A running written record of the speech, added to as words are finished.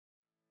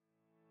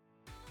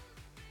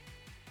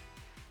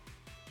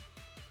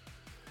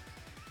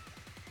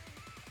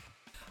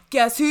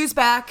Guess who's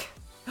back?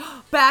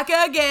 Back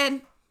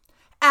again.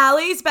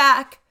 Allie's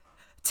back.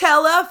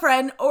 Tell a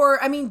friend, or,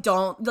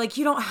 don't. Like,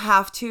 you don't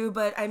have to,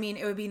 but,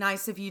 it would be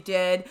nice if you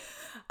did.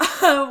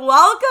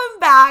 Welcome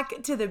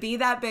back to the Be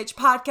That Bitch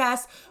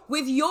podcast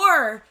with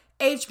your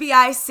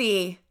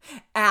HBIC,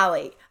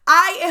 Allie.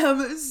 I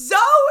am so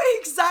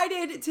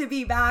excited to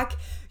be back.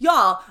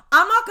 Y'all,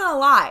 I'm not gonna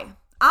lie.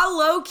 I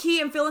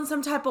low-key am feeling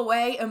some type of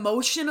way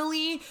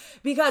emotionally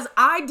because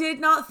I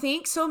did not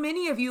think so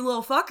many of you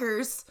little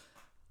fuckers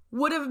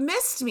would have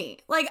missed me.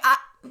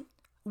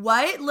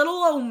 What? Little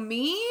old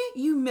me?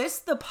 You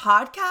missed the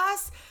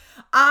podcast?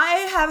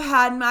 I have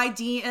had my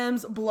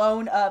DMs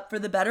blown up for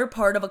the better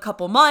part of a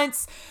couple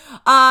months,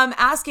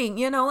 asking,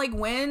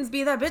 when's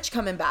Be That Bitch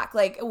coming back?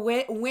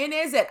 When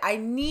is it? I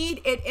need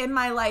it in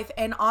my life.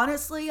 And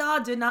honestly, y'all,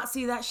 did not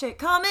see that shit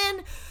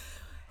coming.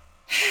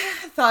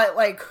 Thought,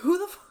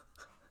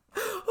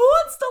 who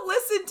wants to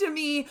listen to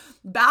me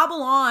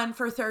babble on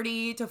for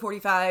 30 to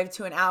 45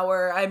 to an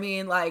hour? I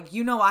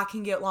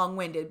can get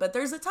long-winded, but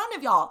there's a ton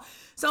of y'all.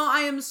 So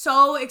I am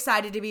so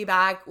excited to be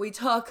back. We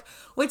took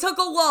a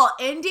little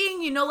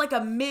ending, like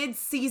a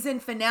mid-season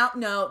finale.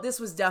 No, this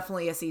was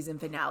definitely a season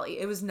finale.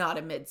 It was not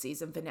a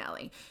mid-season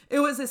finale. It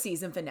was a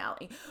season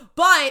finale.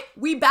 But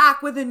we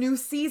back with a new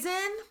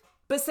season,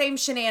 but same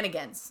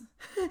shenanigans.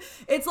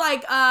 It's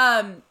like,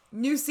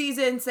 new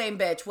season, same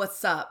bitch.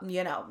 What's up?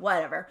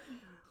 Whatever.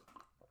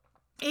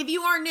 If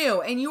you are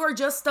new and you are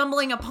just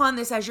stumbling upon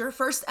this as your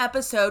first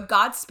episode,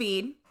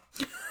 Godspeed.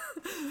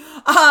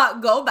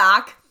 Go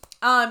back.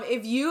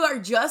 If you are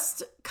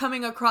just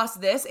coming across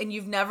this and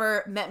you've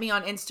never met me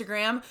on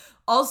Instagram,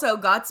 also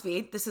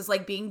Godspeed. This is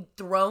like being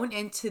thrown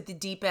into the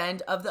deep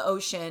end of the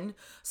ocean.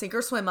 Sink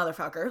or swim,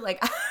 motherfucker.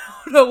 I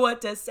don't know what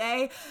to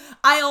say.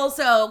 I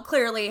also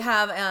clearly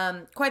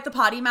have quite the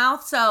potty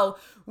mouth, so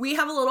we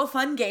have a little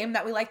fun game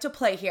that we like to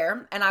play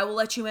here, and I will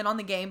let you in on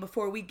the game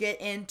before we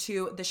get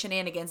into the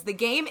shenanigans. The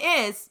game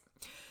is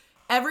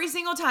every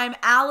single time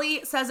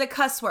Allie says a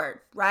cuss word,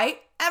 right?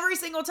 Every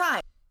single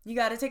time. You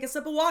got to take a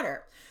sip of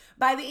water.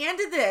 By the end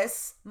of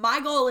this,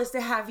 my goal is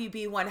to have you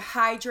be one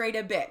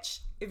hydrated bitch.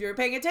 If you're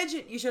paying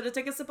attention, you should have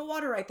taken a sip of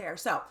water right there.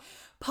 So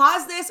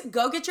pause this,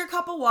 go get your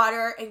cup of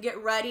water, and get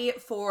ready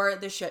for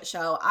the shit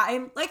show.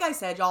 Like I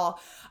said, y'all,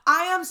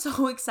 I am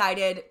so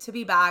excited to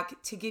be back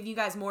to give you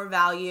guys more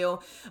value.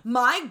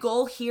 My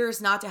goal here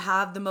is not to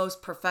have the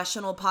most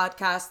professional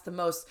podcast, the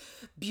most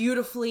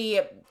beautifully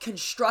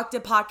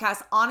constructed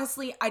podcast.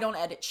 Honestly, I don't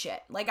edit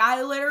shit.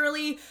 I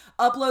literally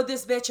upload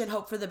this bitch and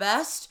hope for the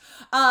best,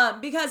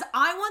 because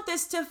I want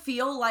this to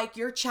feel like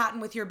you're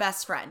chatting with your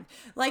best friend.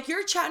 Like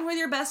you're chatting with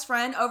your best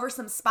friend over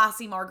some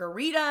spicy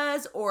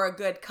margaritas or a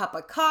good cup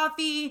of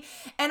coffee,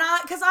 and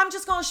because I'm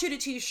just gonna shoot it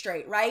to you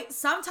straight, right?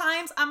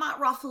 Sometimes I might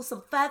ruffle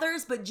some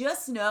feathers, but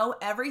just know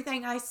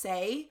everything I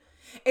say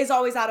is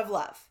always out of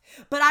love.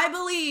 But I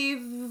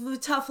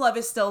believe tough love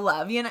is still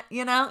love. You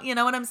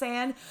know what I'm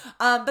saying?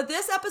 But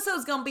this episode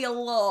is going to be a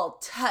little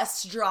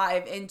test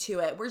drive into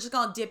it. We're just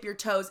going to dip your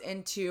toes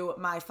into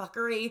my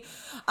fuckery.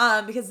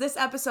 Because this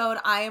episode,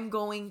 I am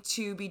going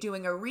to be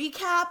doing a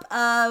recap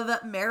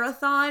of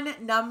marathon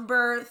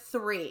number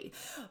 3.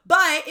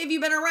 But if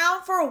you've been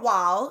around for a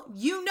while,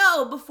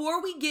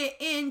 before we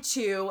get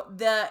into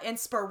the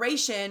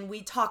inspiration,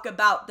 we talk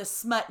about the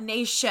Smut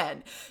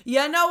Nation.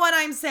 You know what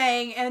I'm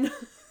saying? And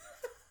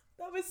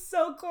that was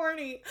so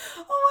corny.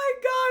 Oh my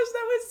gosh,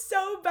 that was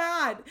so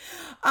bad.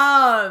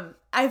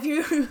 If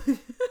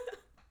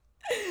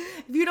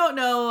you don't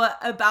know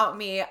about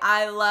me,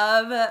 I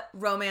love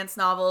romance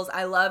novels.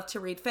 I love to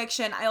read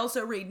fiction. I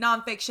also read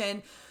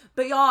nonfiction.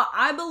 But y'all,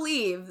 I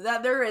believe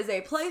that there is a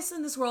place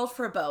in this world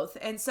for both.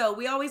 And so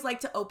we always like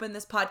to open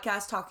this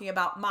podcast talking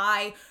about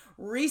my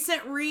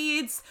recent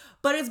reads,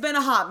 but it's been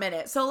a hot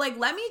minute. So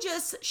let me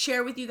just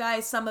share with you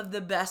guys some of the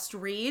best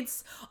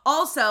reads.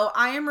 Also,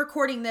 I am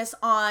recording this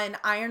on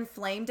Iron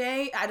Flame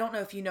Day. I don't know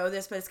if you know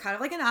this, but it's kind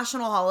of like a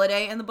national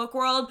holiday in the book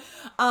world.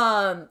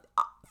 Fun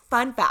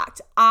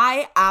fact,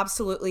 I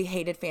absolutely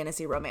hated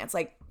fantasy romance.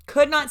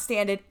 Could not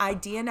stand it. I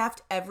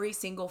DNF'd every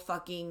single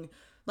fucking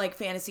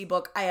fantasy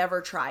book I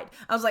ever tried.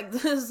 I was like,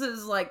 this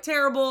is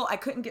terrible. I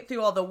couldn't get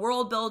through all the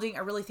world building. I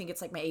really think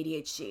it's my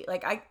ADHD.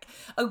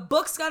 A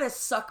book's got to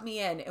suck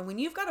me in. And when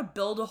you've got to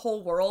build a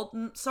whole world,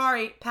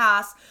 sorry,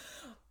 pass.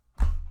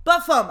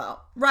 But FOMO,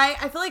 right?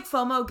 I feel like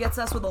FOMO gets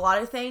us with a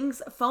lot of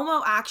things.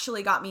 FOMO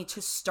actually got me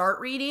to start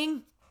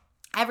reading.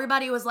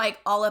 Everybody was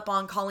all up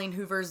on Colleen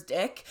Hoover's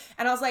dick.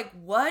 And I was like,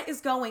 what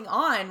is going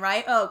on,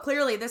 right? Oh,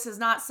 clearly this is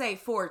not safe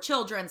for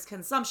children's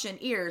consumption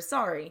ears.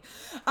 Sorry.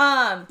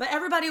 But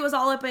everybody was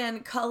all up in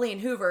Colleen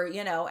Hoover,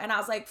 and I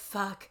was like,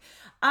 fuck,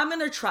 I'm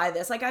going to try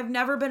this. I've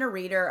never been a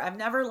reader. I've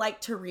never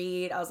liked to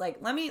read. I was like,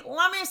 let me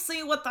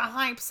see what the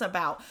hype's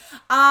about.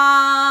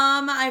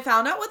 I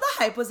found out what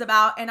the hype was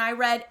about, and I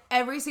read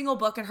every single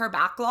book in her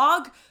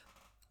backlog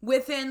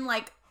within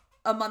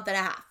a month and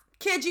a half.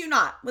 Kid you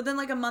not, within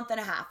like a month and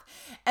a half.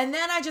 And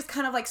then I just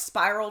kind of like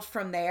spiraled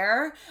from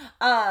there.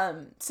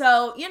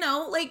 So, you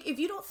know, like if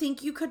you don't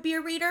think you could be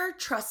a reader,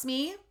 trust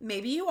me,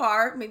 maybe you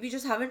are. Maybe you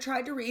just haven't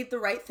tried to read the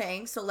right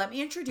thing. So let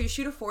me introduce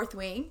you to Fourth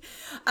Wing.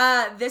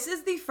 This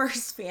is the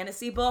first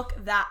fantasy book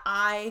that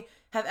I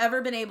have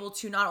ever been able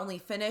to not only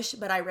finish,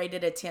 but I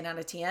rated a 10 out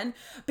of 10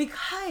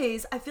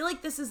 because I feel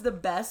like this is the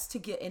best to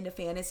get into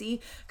fantasy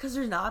because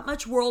there's not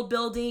much world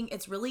building.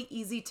 It's really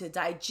easy to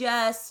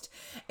digest.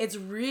 It's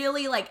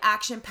really like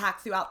action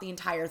packed throughout the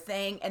entire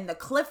thing. And the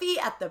Cliffy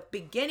at the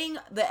beginning,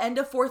 the end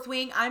of Fourth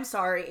Wing, I'm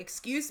sorry,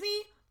 excuse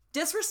me,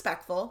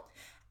 disrespectful.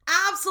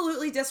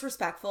 Absolutely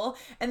disrespectful.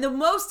 And the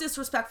most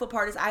disrespectful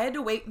part is I had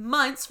to wait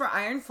months for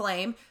Iron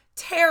Flame.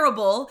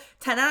 Terrible.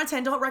 10 out of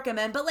 10, don't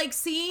recommend. But like,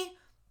 see,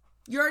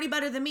 you're already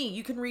better than me.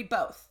 You can read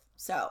both.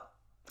 So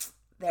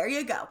there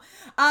you go.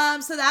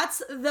 So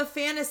that's the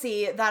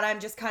fantasy that I'm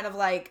just kind of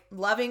like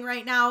loving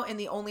right now, and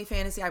the only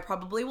fantasy I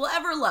probably will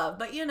ever love.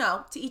 But you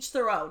know, to each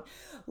their own.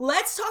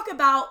 Let's talk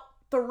about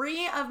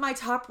 3 of my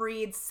top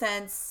reads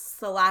since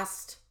the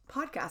last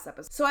podcast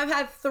episode. So I've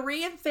had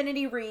 3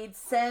 Infinity reads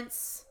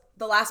since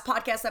the last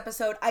podcast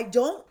episode. I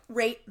don't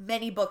rate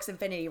many books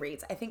Infinity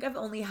reads. I think I've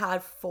only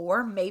had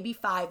 4, maybe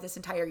 5 this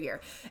entire year.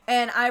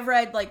 And I've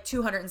read like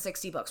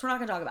 260 books. We're not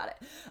going to talk about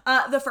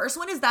it. The first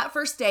one is That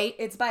First Date.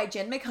 It's by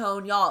Jen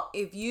McKone. Y'all,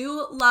 if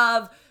you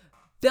love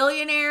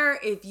Billionaire,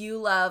 if you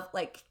love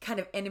like kind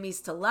of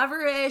enemies to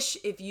loverish,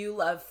 if you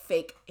love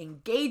fake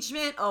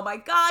engagement, oh my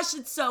gosh,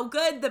 it's so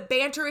good. The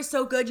banter is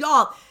so good.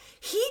 Y'all,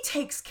 he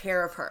takes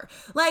care of her.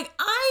 Like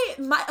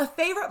a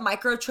favorite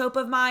microtrope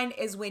of mine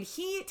is when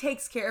he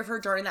takes care of her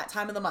during that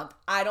time of the month.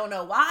 I don't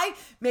know why.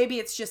 Maybe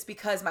it's just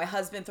because my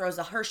husband throws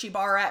a Hershey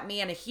bar at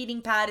me and a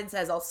heating pad and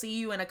says, I'll see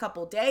you in a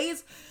couple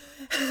days.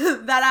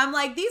 That I'm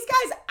like, these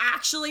guys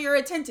actually are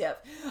attentive.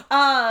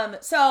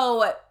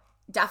 So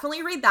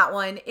definitely read that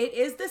one. It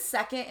is the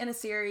second in a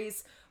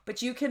series,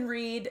 but you can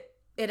read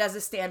it as a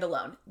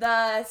standalone.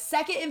 The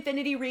second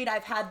Infinity read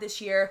I've had this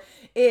year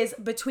is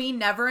Between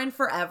Never and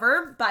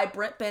Forever by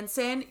Brent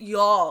Benson.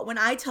 Y'all, when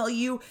I tell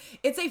you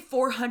it's a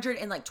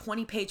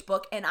 420 page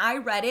book, and I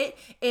read it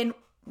in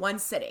one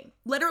sitting.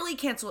 Literally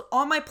canceled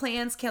all my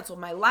plans, canceled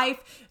my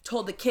life,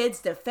 told the kids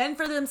to fend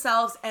for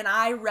themselves, and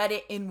I read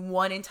it in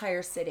one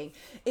entire sitting.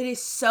 It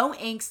is so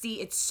angsty.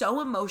 It's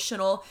so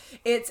emotional.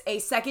 It's a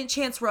second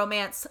chance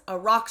romance, a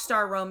rock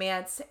star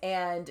romance,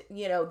 and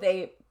you know,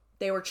 they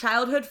were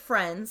childhood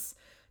friends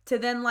to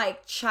then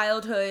like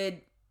childhood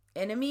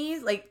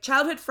enemies, like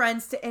childhood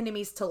friends to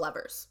enemies to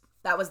lovers.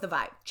 That was the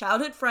vibe.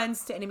 Childhood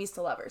friends to enemies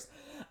to lovers.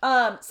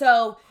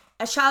 So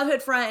as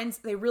childhood friends,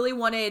 they really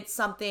wanted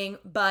something,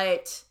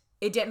 but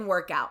it didn't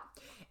work out.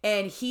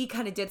 And he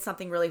kind of did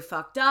something really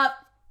fucked up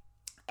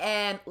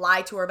and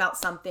lied to her about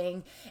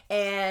something.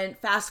 And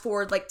fast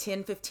forward like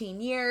 10, 15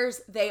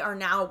 years, they are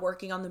now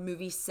working on the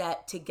movie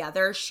set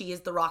together. She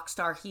is the rock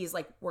star. He's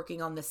like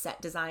working on the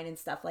set design and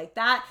stuff like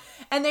that.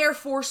 And they are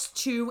forced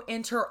to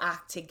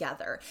interact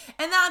together.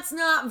 And that's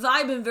not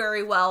vibing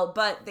very well,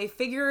 but they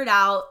figure it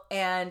out.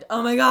 And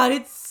oh my God,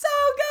 it's so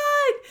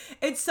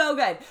good. It's so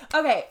good.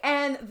 Okay.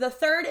 And the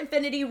third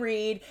Infinity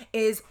read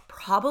is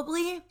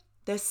probably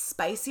the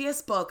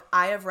spiciest book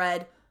I have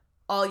read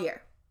all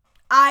year.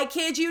 I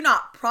kid you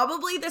not,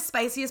 probably the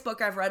spiciest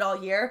book I've read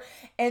all year,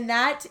 and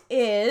that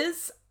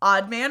is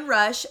Odd Man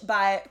Rush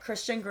by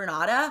Christian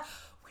Granada.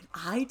 When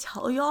I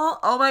tell y'all,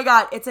 oh my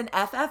God, it's an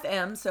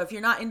FFM, so if you're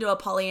not into a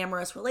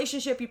polyamorous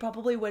relationship, you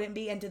probably wouldn't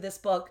be into this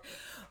book,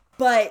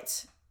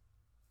 but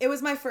it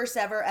was my first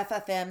ever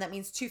FFM. That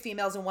means 2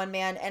 females and 1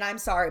 man, and I'm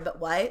sorry, but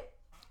what?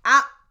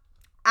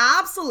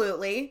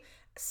 Absolutely.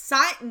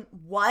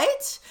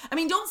 What? I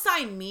mean, don't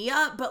sign me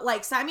up, but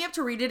like sign me up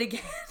to read it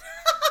again.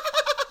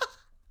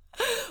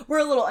 We're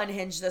a little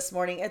unhinged this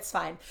morning. It's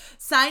fine.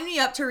 Sign me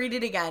up to read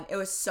it again. It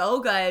was so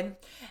good.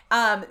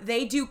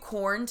 They do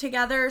corn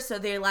together. So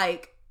they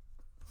like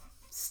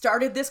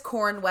started this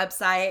corn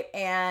website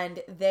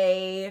and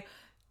they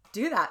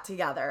do that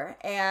together.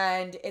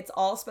 And it's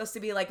all supposed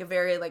to be like a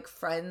very like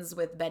Friends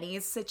with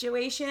Benny's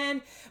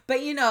situation.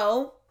 But you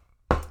know,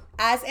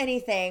 as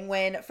anything,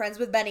 when Friends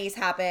with Benny's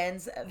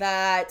happens,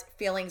 that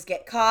feelings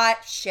get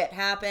caught, shit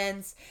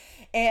happens,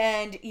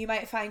 and you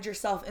might find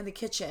yourself in the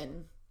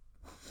kitchen.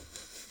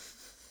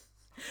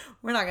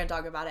 We're not going to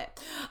talk about it.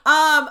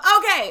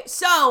 Okay,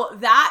 so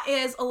that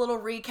is a little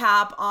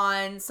recap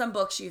on some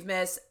books you've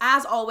missed.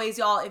 As always,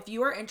 y'all, if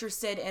you are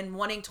interested in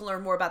wanting to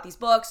learn more about these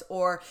books,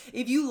 or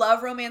if you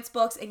love romance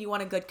books and you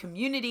want a good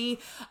community,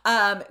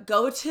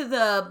 go to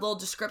the little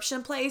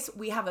description place.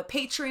 We have a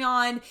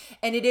Patreon,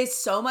 and it is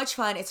so much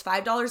fun. It's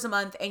 $5 a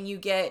month, and you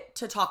get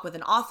to talk with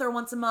an author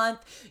once a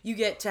month. You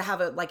get to have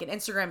an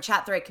Instagram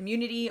chat thread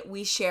community.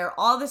 We share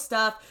all this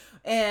stuff,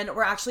 and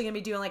we're actually going to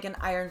be doing like an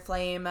Iron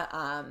Flame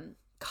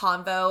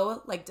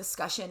convo like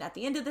discussion at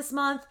the end of this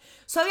month.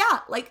 So yeah,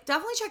 like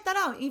definitely check that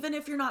out. Even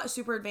if you're not a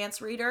super advanced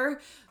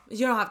reader,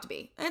 you don't have to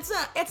be.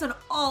 It's an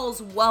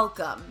all's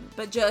welcome,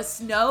 but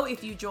just know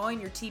if you join,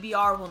 your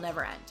TBR will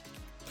never end.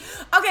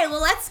 Okay,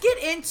 well, let's get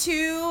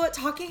into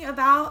talking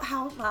about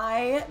how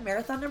my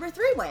marathon number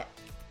 3 went.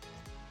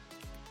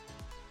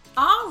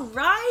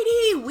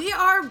 Alrighty, we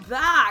are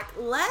back.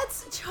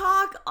 Let's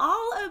talk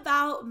all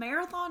about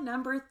marathon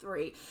number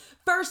 3.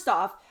 First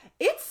off,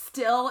 it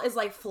still is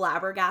like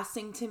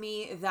flabbergasting to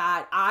me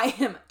that I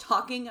am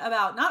talking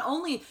about not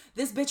only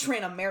this bitch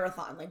ran a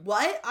marathon. Like,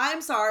 what?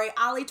 I'm sorry,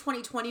 Ali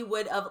 2020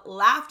 would have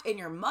laughed in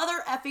your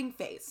mother effing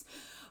face.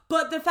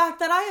 But the fact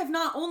that I have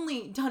not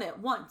only done it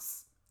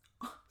once,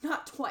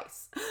 not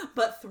twice,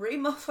 but 3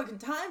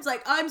 motherfucking times.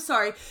 Like, I'm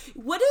sorry.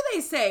 What do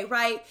they say,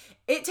 right?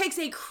 It takes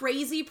a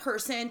crazy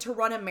person to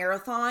run a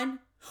marathon.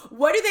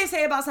 What do they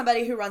say about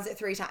somebody who runs it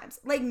 3 times?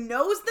 Like,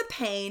 knows the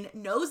pain,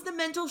 knows the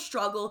mental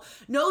struggle,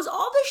 knows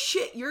all the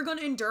shit you're going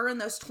to endure in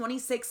those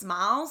 26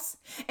 miles,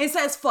 and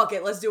says, fuck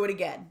it, let's do it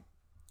again.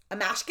 A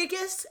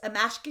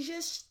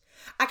masochist?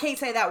 I can't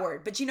say that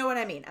word, but you know what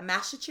I mean. A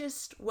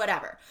masochist,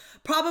 whatever.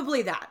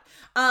 Probably that.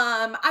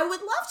 I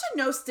would love to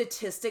know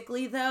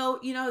statistically, though,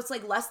 it's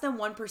like less than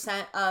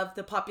 1% of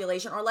the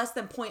population, or less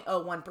than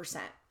 0.01%.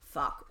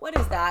 Fuck. What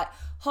is that?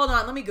 Hold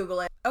on, let me Google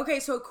it. Okay,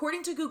 so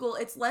according to Google,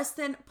 it's less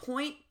than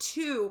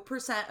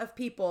 0.2% of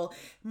people,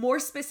 more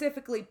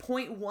specifically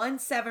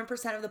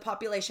 0.17% of the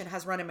population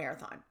has run a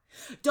marathon.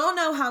 Don't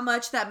know how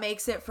much that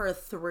makes it for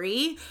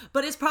 3,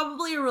 but it's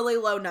probably a really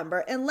low number.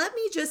 And let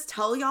me just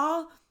tell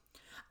y'all,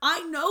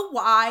 I know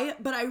why,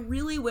 but I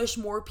really wish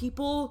more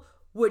people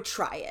would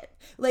try it.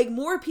 Like,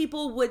 more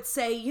people would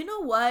say, you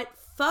know what?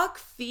 Fuck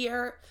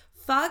fear.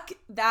 Fuck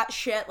that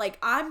shit. Like,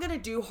 I'm going to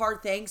do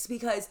hard things,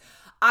 because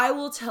I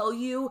will tell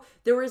you,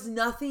 there is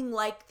nothing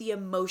like the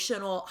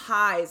emotional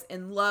highs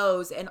and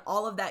lows and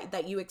all of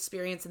that you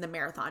experience in the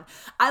marathon.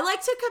 I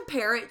like to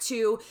compare it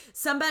to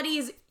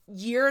somebody's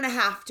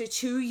 1.5 to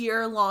 2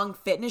 year long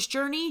fitness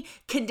journey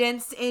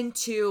condensed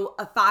into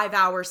a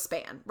 5-hour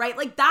span, right?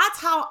 Like, that's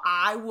how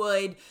I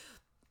would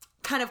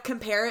kind of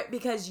compare it,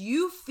 because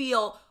you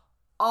feel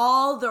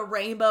all the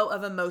rainbow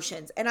of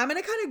emotions. And I'm going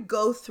to kind of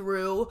go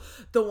through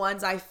the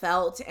ones I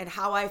felt and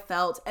how I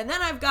felt. And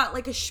then I've got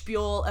like a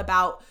spiel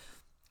about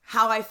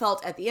how I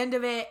felt at the end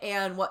of it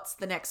and what's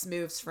the next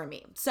moves for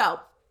me. So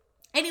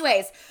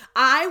anyways,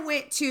 I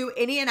went to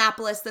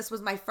Indianapolis. This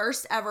was my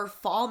first ever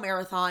fall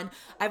marathon.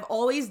 I've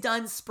always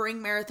done spring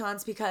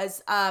marathons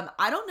because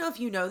I don't know if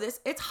you know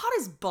this, it's hot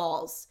as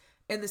balls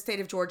in the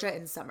state of Georgia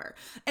in summer.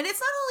 And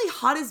it's not only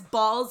hot as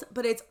balls,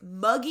 but it's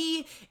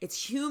muggy,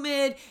 it's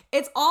humid,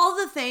 it's all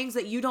the things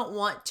that you don't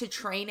want to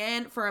train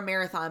in for a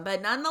marathon.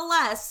 But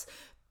nonetheless,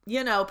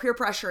 peer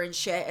pressure and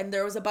shit. And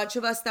there was a bunch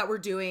of us that were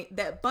doing,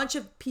 that bunch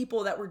of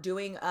people that were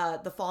doing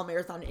the fall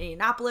marathon in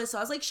Indianapolis. So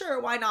I was like,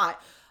 sure, why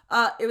not?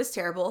 It was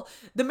terrible.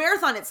 The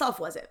marathon itself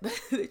wasn't, but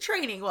the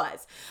training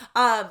was.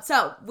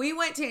 So we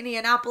went to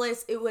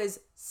Indianapolis. It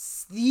was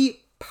the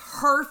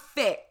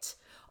perfect,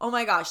 oh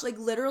my gosh, like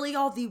literally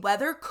all the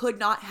weather could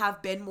not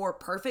have been more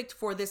perfect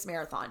for this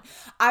marathon.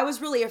 I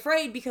was really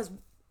afraid because,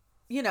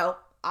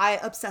 I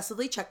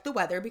obsessively checked the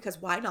weather because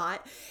why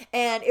not?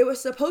 And it was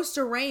supposed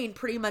to rain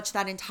pretty much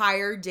that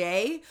entire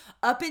day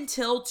up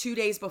until 2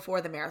 days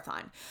before the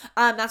marathon.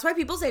 That's why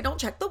people say don't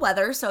check the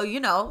weather. So,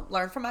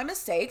 learn from my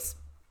mistakes.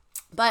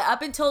 But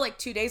up until like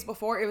 2 days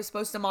before, it was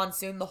supposed to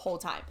monsoon the whole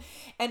time.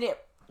 And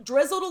it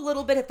drizzled a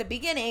little bit at the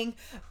beginning.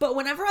 But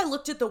whenever I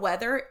looked at the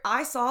weather,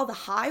 I saw the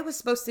high was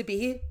supposed to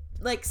be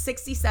like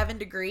 67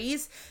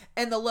 degrees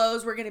and the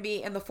lows were going to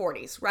be in the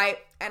 40s, right?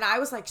 And I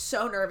was like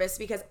so nervous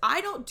because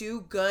I don't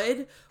do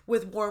good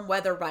with warm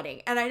weather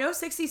running. And I know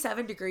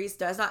 67 degrees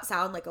does not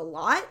sound like a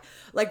lot,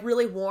 like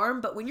really warm,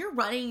 but when you're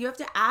running, you have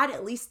to add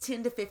at least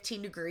 10 to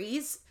 15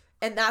 degrees.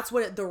 And that's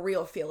what the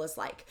real feel is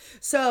like.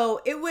 So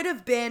it would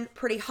have been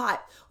pretty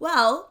hot.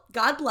 Well,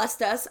 God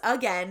blessed us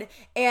again.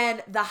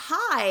 And the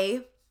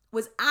high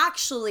was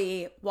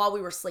actually while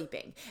we were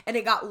sleeping. And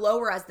it got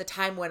lower as the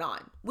time went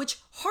on, which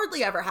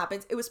hardly ever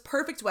happens. It was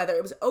perfect weather.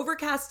 It was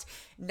overcast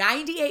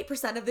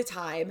 98% of the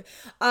time.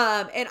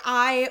 And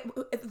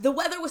the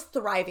weather was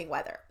thriving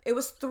weather. It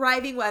was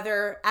thriving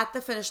weather at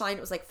the finish line.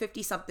 It was like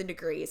 50 something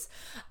degrees.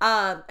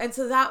 And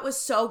so that was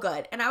so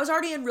good. And I was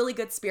already in really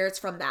good spirits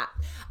from that.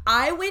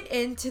 I went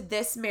into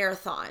this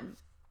marathon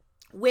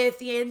with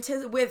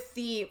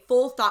the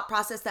full thought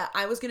process that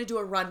I was going to do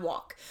a run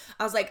walk.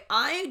 I was like,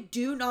 I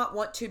do not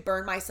want to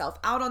burn myself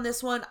out on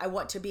this one. I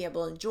want to be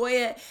able to enjoy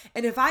it.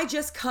 And if I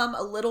just come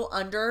a little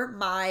under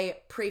my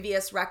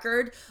previous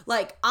record,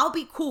 like I'll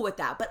be cool with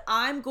that, but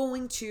I'm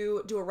going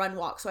to do a run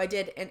walk. So I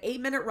did an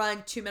 8-minute run,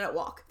 2-minute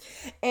walk.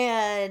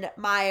 And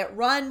my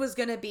run was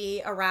going to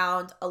be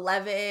around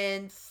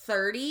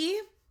 11:30.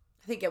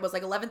 I think it was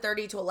like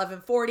 11:30 to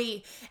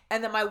 11:40.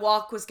 And then my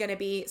walk was going to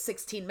be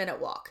 16-minute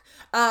walk.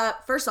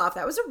 First off,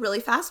 that was a really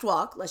fast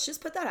walk. Let's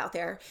just put that out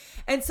there.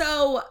 And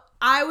so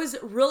I was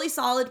really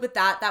solid with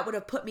that. That would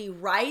have put me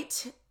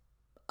right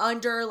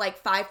under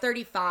like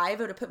 5:35. It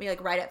would have put me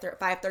like right at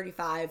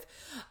 5:35.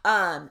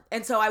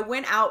 And so I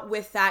went out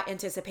with that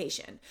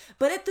anticipation.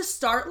 But at the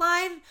start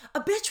line, a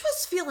bitch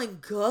was feeling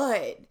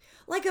good.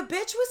 Like a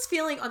bitch was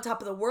feeling on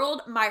top of the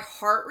world. My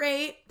heart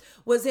rate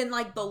was in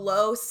like the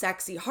low,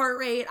 sexy heart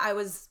rate. I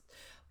was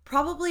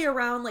probably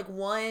around like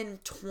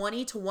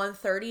 120 to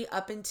 130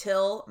 up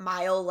until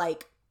mile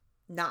like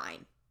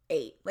 9.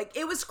 8. Like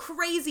it was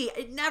crazy.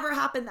 It never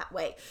happened that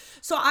way.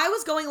 So I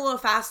was going a little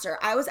faster.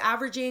 I was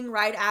averaging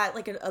right at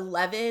like an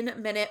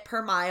 11 minute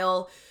per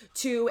mile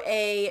to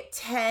a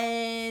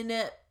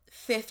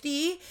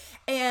 10:50,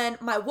 and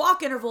my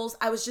walk intervals,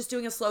 I was just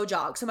doing a slow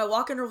jog. So my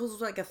walk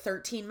intervals were like a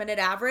 13-minute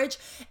average,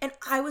 and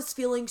I was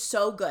feeling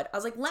so good. I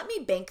was like, let me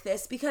bank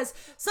this, because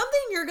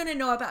something you're going to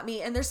know about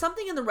me, and there's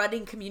something in the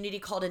running community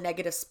called a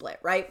negative split,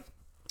 right?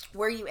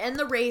 Where you end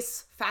the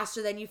race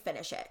faster than you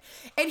finish it.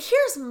 And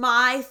here's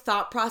my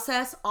thought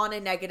process on a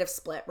negative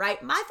split,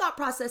 right? My thought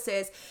process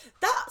is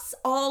that's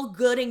all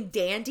good and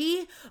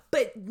dandy,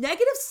 but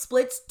negative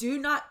splits do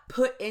not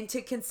put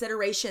into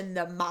consideration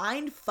the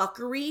mind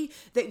fuckery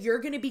that you're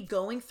going to be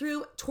going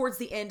through towards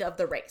the end of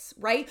the race,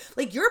 right?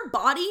 Like your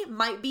body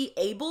might be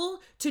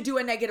able to do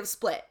a negative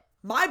split.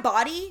 My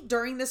body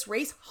during this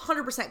race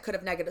 100% could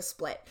have negative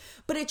split,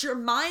 but it's your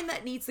mind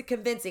that needs the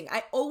convincing.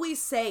 I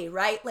always say,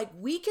 right? Like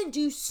we can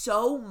do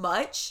so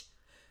much,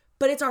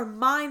 but it's our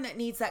mind that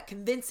needs that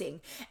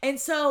convincing. And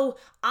so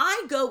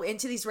I go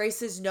into these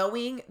races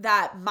knowing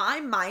that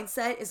my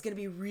mindset is going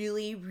to be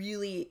really,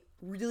 really,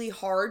 really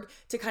hard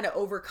to kind of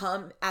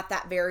overcome at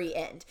that very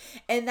end.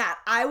 And that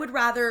I would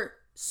rather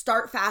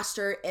start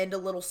faster and a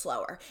little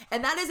slower.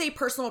 And that is a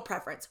personal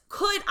preference.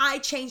 Could I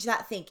change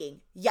that thinking?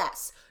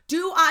 Yes.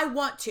 Do I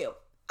want to?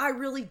 I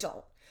really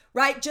don't.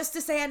 Right? Just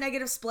to say a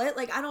negative split,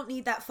 like I don't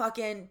need that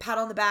fucking pat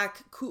on the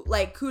back,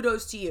 like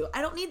kudos to you.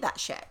 I don't need that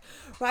shit.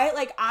 Right?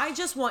 Like I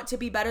just want to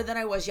be better than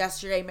I was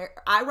yesterday.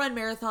 I run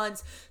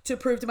marathons to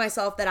prove to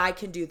myself that I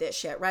can do this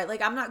shit, right?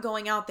 Like I'm not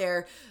going out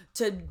there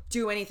to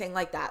do anything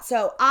like that.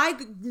 So I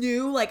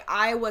knew like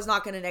I was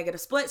not going to negative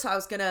split. So I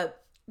was going to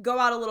go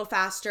out a little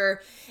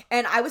faster,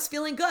 and I was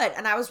feeling good,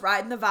 and I was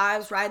riding the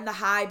vibes, riding the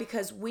high,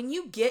 because when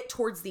you get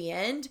towards the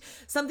end,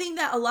 something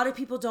that a lot of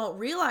people don't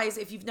realize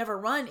if you've never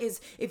run is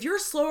if you're a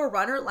slower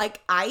runner,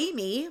 like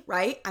me,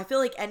 right? I feel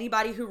like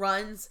anybody who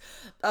runs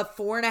a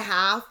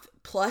 4.5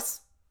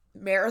 plus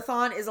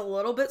marathon is a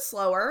little bit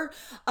slower,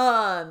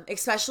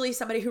 especially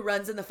somebody who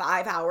runs in the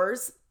 5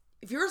 hours.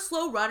 If you're a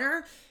slow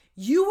runner,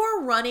 you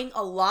are running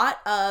a lot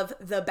of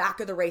the back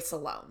of the race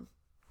alone.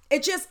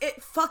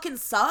 It fucking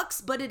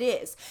sucks, but it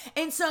is.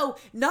 And so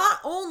not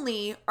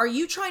only are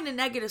you trying to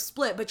negative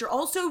split, but you're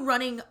also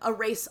running a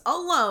race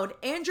alone,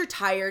 and you're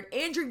tired,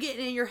 and you're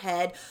getting in your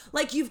head.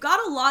 Like you've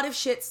got a lot of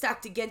shit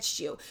stacked against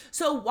you.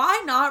 So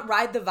why not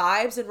ride the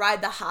vibes and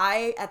ride the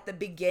high at the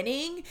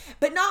beginning,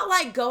 but not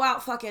like go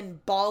out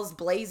fucking balls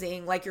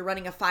blazing like you're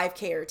running a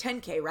 5K or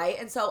 10K, right?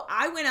 And so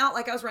I went out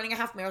like I was running a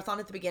half marathon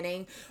at the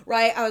beginning,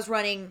 right? I was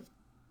running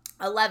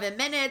 11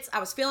 minutes.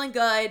 I was feeling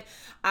good.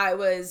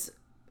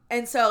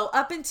 And so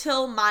up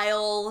until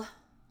mile,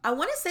 I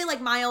want to say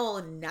like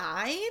mile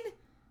 9,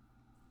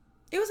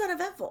 it was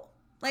uneventful.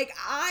 Like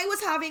I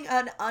was having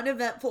an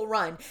uneventful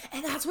run,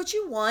 and that's what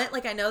you want.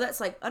 Like I know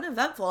that's like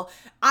uneventful.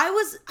 I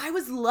was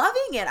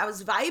loving it. I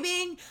was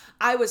vibing.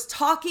 I was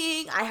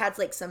talking. I had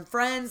like some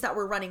friends that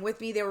were running with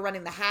me. They were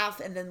running the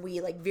half, and then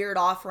we like veered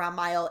off around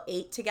mile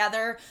 8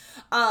 together.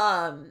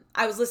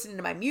 I was listening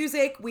to my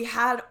music. We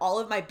had all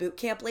of my boot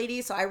camp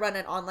ladies. So I run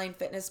an online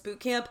fitness boot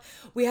camp.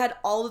 We had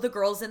all of the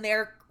girls in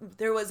there.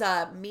 There was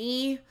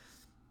me,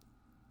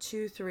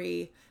 2,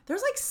 3.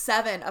 There's like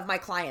 7 of my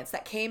clients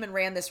that came and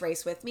ran this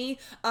race with me,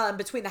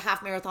 between the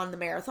half marathon and the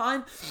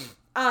marathon.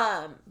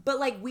 But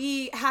like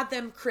we had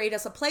them create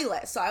us a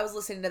playlist. So I was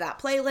listening to that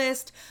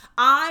playlist.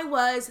 I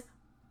was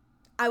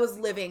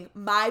living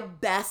my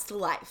best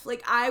life.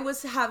 Like I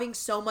was having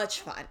so much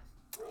fun.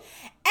 And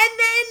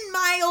then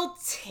mile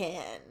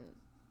 10,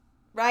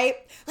 right?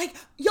 Like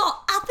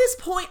y'all, at this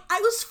point, I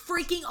was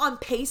freaking on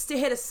pace to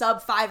hit a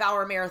sub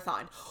 5-hour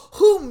marathon.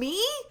 Who, me?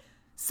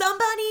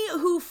 Somebody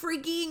who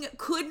freaking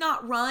could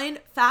not run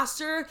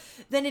faster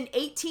than an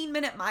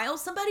 18-minute mile.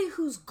 Somebody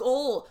whose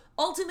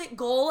ultimate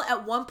goal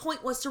at one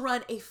point was to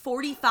run a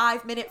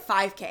 45-minute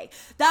 5K.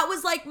 That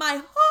was like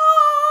my,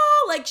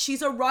 like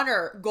she's a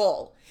runner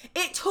goal.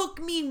 It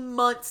took me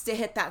months to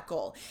hit that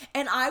goal.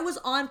 And I was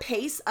on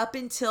pace up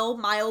until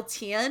mile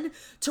 10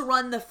 to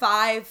run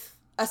a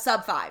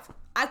sub 5.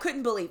 I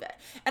couldn't believe it.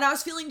 And I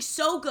was feeling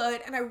so good,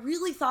 and I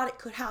really thought it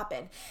could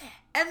happen.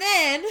 And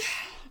then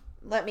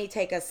let me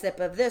take a sip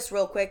of this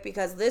real quick,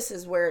 because this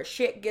is where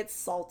shit gets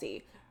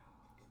salty.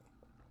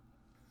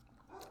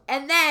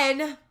 And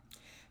then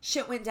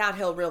shit went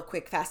downhill real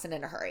quick, fast, and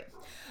in a hurry.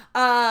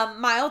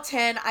 Mile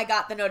 10, I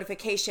got the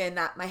notification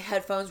that my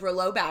headphones were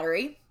low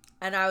battery.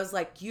 And I was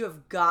like, you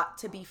have got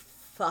to be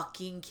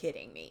fucking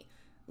kidding me.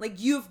 Like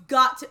you've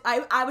got to,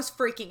 I was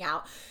freaking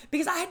out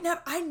because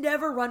I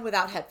never run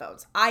without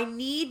headphones. I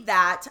need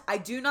that. I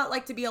do not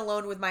like to be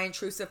alone with my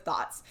intrusive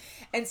thoughts.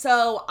 And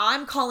so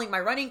I'm calling my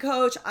running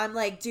coach. I'm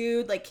like,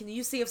 dude, like, can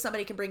you see if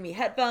somebody can bring me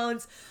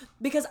headphones?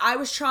 Because I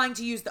was trying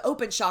to use the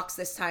Open Shocks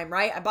this time,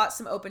 right? I bought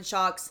some Open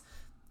Shocks.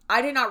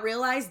 I did not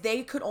realize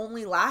they could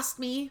only last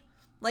me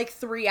like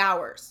 3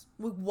 hours.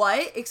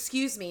 what?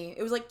 Excuse me.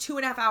 It was like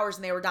 2.5 hours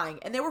and they were dying,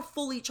 and they were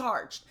fully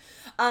charged.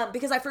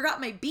 Because I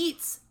forgot my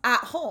Beats at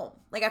home.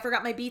 Like I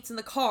forgot my Beats in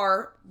the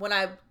car when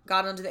I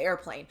got onto the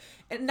airplane,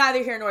 and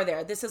neither here nor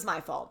there. This is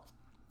my fault.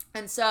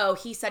 And so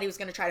he said he was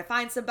going to try to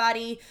find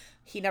somebody.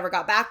 He never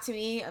got back to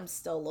me. I'm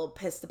still a little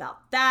pissed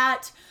about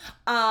that.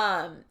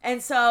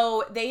 And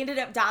so they ended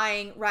up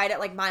dying right at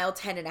like mile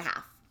 10 and a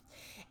half.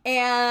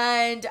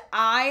 And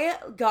I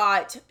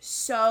got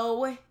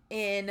so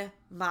in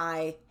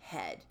my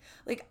head.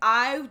 Like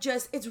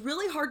it's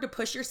really hard to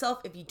push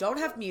yourself if you don't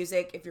have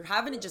music, if you're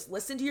having to just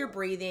listen to your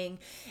breathing.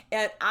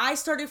 And I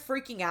started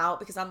freaking out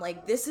because I'm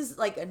like, this is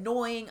like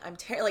annoying. I'm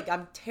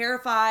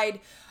terrified.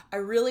 I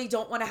really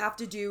don't want to have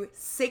to do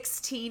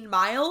 16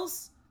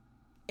 miles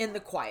in the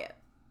quiet.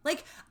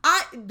 Like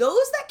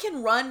those that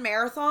can run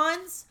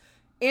marathons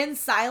in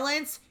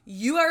silence,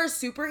 you are a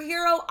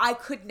superhero. I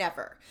could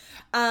never.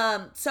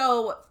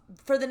 So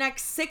for the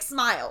next 6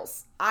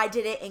 miles, I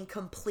did it in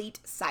complete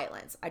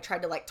silence. I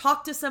tried to like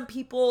talk to some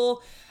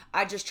people.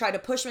 I just tried to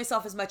push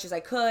myself as much as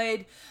I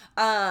could.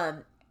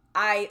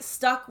 I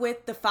stuck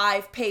with the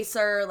 5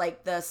 pacer,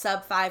 like the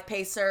sub 5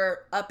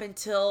 pacer up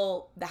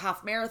until the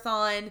half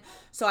marathon.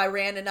 So I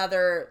ran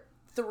another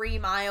 3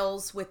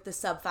 miles with the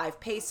sub 5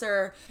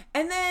 pacer.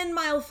 And then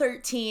mile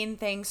 13,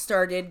 things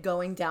started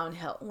going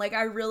downhill. Like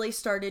I really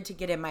started to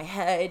get in my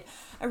head.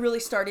 I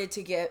really started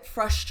to get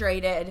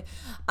frustrated.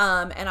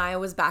 And I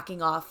was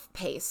backing off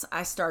pace.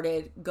 I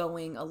started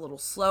going a little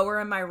slower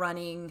in my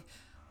running.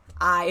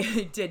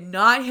 I did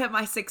not hit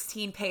my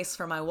 16 pace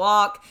for my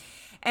walk.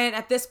 And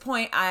at this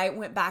point, I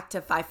went back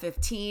to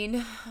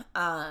 5:15.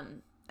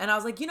 And I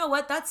was like, you know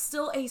what? That's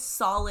still a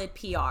solid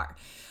PR.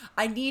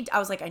 I need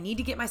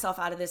to get myself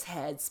out of this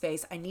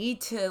headspace. I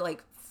need to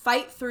like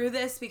fight through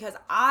this because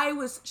I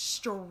was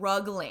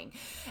struggling.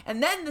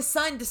 And then the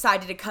sun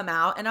decided to come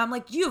out and I'm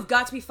like, you've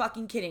got to be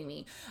fucking kidding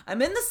me.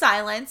 I'm in the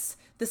silence.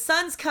 The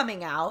sun's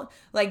coming out.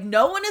 Like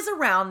no one is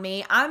around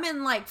me. I'm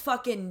in like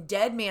fucking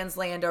dead man's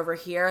land over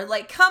here.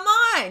 Like, come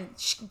on.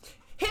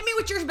 Hit me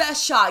with your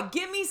best shot.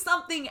 Give me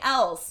something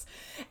else.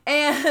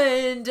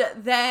 And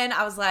then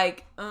I was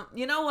like,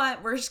 you know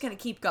what? We're just going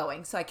to keep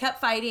going. So I kept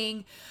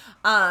fighting,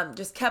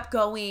 just kept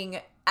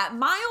going. At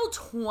mile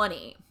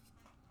 20,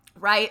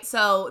 right?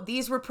 So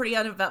these were pretty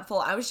uneventful.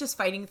 I was just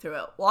fighting through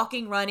it,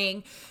 walking,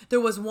 running. There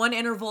was one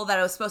interval that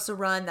I was supposed to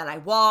run that I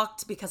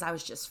walked because I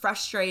was just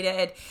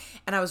frustrated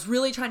and I was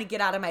really trying to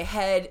get out of my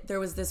head. There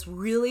was this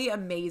really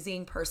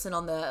amazing person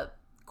on the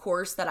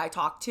course that I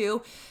talked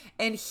to,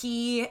 and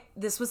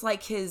this was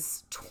like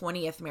his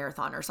 20th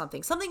marathon or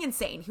something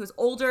insane. He was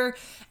older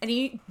and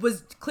he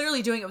was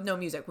clearly doing it with no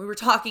music. We were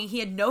talking, he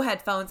had no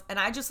headphones, and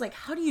I just like,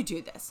 how do you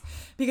do this?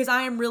 Because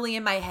I am really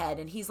in my head.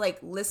 And he's like,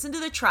 listen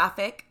to the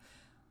traffic,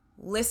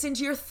 listen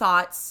to your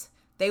thoughts.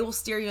 They will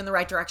steer you in the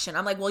right direction.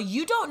 I'm like, well,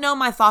 you don't know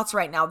my thoughts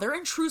right now. They're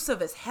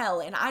intrusive as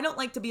hell, and I don't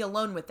like to be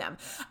alone with them.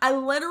 I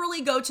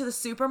literally go to the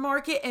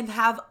supermarket and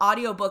have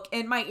audiobook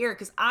in my ear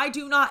because I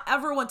do not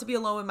ever want to be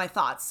alone with my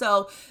thoughts.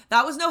 So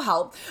that was no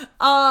help.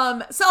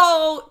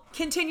 So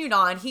continued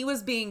on. He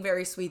was being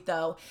very sweet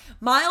though.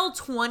 Mile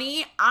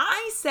 20,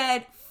 I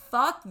said,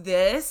 fuck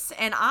this.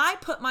 And I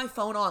put my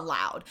phone on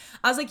loud.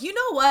 I was like, you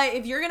know what?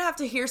 If you're going to have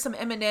to hear some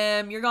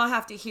Eminem, you're going to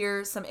have to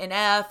hear some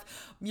NF,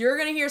 you're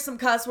going to hear some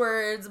cuss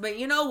words, but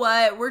you know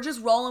what? We're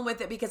just rolling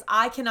with it because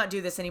I cannot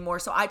do this anymore.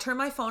 So I turned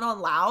my phone on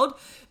loud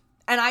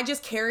and I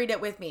just carried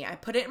it with me. I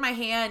put it in my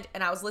hand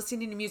and I was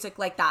listening to music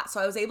like that. So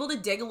I was able to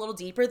dig a little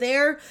deeper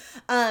there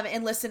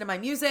and listen to my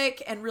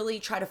music and really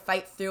try to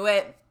fight through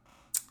it.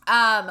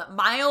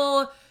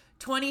 Mile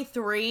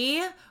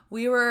 23,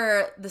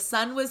 the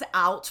sun was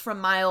out from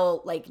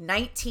mile like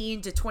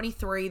 19 to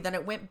 23. Then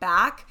it went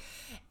back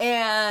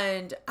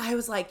and I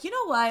was like, you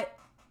know what?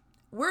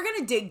 We're going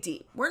to dig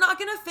deep. We're not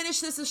going to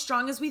finish this as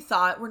strong as we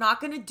thought. We're not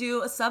going to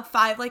do a sub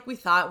 5 like we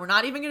thought. We're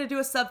not even going to do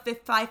a sub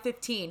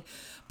 5:15,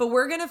 but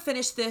we're going to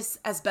finish this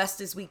as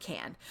best as we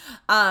can.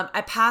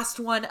 I passed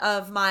one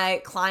of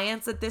my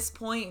clients at this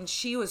point and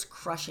she was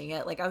crushing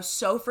it. Like I was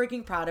so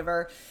freaking proud of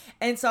her.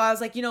 And so I was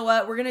like, you know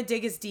what? We're going to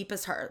dig as deep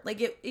as her.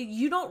 Like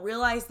you don't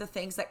realize the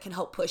things that can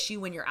help push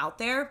you when you're out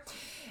there.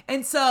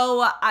 And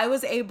so I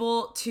was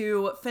able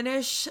to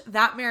finish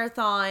that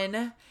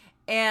marathon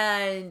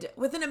and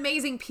with an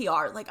amazing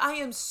PR. Like I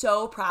am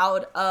so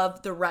proud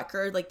of the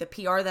record, like the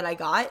PR that I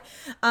got.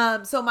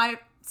 So my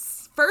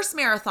first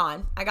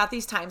marathon, I got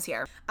these times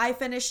here. I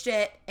finished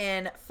it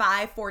in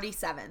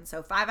 5:47,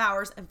 so 5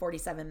 hours and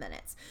 47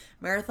 minutes.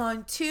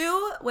 Marathon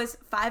 2 was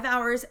 5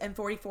 hours and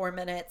 44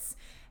 minutes.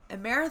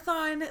 And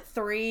marathon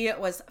 3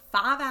 was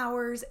 5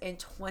 hours and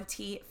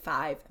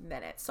 25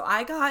 minutes. So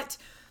I got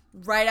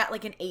right at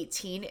like an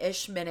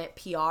 18-ish minute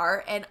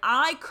PR and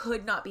I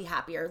could not be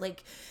happier.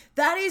 Like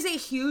that is a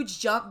huge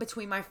jump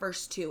between my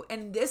first two.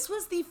 And this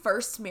was the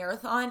first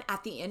marathon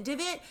at the end of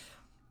it.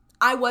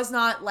 I was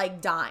not like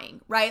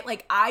dying, right?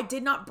 Like I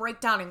did not break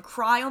down and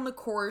cry on the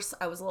course.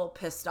 I was a little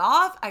pissed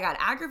off. I got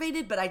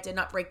aggravated, but I did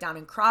not break down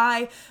and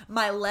cry.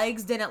 My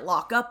legs didn't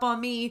lock up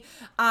on me.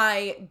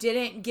 I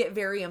didn't get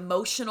very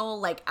emotional.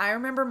 Like I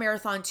remember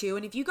Marathon 2,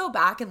 and if you go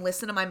back and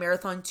listen to my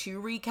Marathon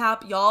 2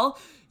 recap, y'all,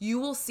 you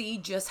will see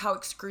just how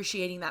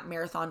excruciating that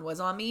marathon was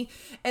on me.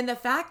 And the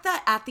fact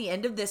that at the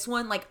end of this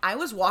one, like I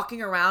was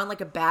walking around like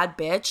a bad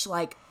bitch,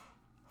 like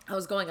I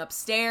was going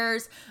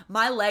upstairs.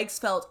 My legs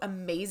felt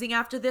amazing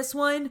after this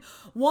one.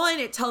 One,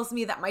 it tells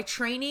me that my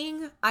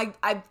training,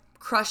 I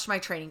crushed my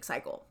training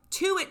cycle.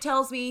 Two, it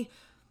tells me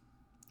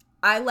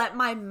I let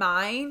my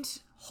mind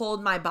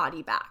hold my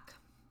body back.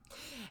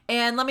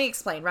 And let me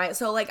explain, right?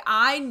 So like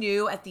I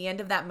knew at the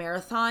end of that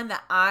marathon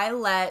that I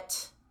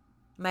let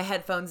my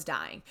headphones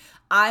dying.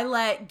 I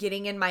let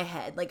getting in my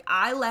head. Like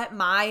I let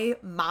my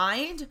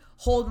mind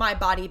hold my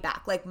body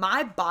back. Like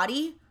my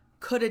body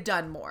could have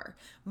done more.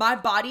 My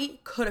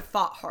body could have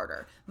fought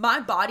harder.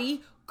 My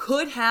body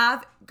could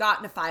have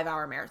gotten a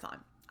 5-hour marathon.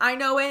 I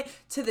know it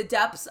to the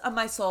depths of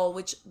my soul,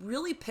 which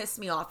really pissed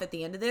me off at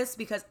the end of this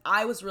because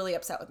I was really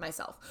upset with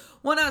myself.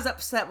 One, I was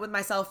upset with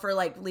myself for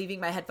like leaving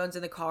my headphones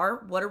in the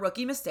car. What a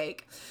rookie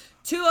mistake.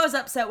 Two, I was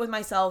upset with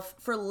myself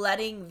for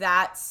letting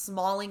that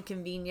small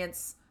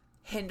inconvenience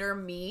hinder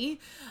me.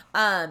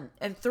 And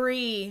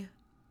three,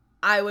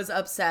 I was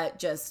upset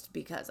just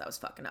because I was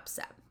fucking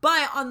upset.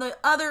 But on the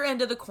other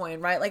end of the coin,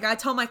 right? Like I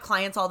tell my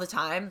clients all the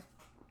time,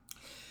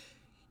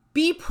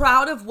 be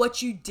proud of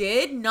what you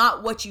did,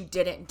 not what you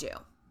didn't do.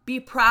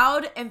 Be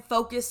proud and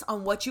focus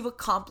on what you've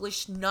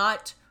accomplished,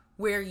 not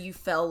where you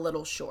fell a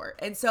little short.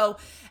 And so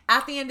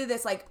at the end of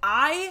this, like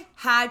I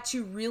had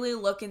to really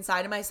look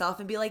inside of myself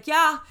and be like,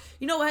 yeah,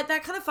 you know what?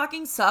 That kind of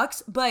fucking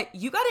sucks, but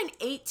you got an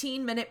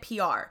 18-minute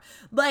PR.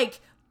 Like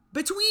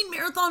between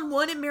Marathon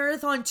 1 and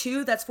Marathon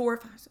 2, that's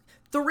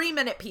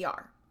 3-minute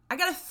PR. I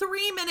got a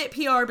 3-minute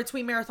PR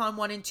between Marathon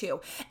 1 and 2.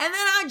 And then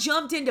I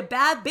jumped into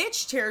bad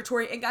bitch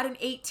territory and got an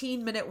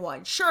 18-minute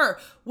one. Sure,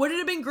 would it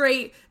have been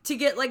great to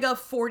get like a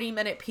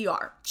 40-minute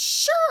PR?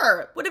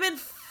 Sure, would have been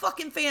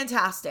fucking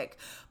fantastic.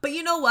 But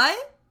you know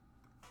what?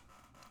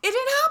 It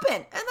didn't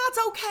happen, and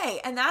that's okay.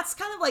 And that's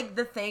kind of like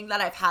the thing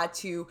that I've had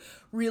to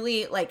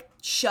really like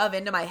shove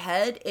into my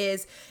head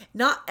is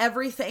not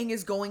everything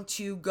is going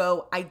to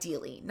go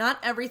ideally. Not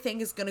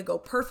everything is going to go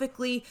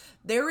perfectly.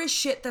 There is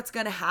shit that's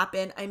going to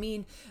happen. I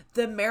mean,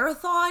 the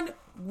marathon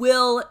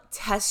will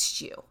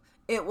test you.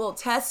 It will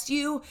test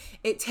you.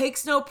 It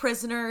takes no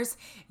prisoners.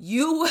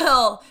 You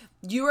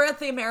are at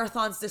the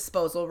marathon's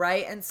disposal,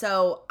 right? And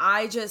so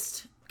I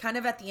just kind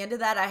of at the end of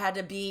that, I had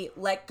to be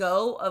let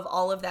go of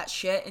all of that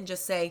shit and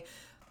just say,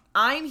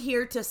 I'm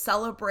here to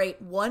celebrate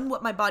one,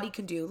 what my body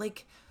can do.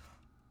 Like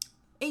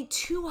a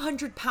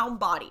 200-pound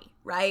body,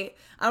 right?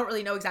 I don't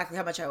really know exactly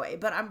how much I weigh,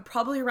 but I'm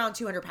probably around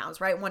 200 pounds,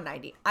 right?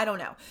 190. I don't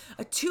know.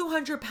 A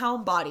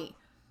 200-pound body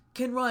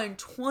can run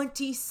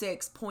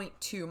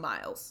 26.2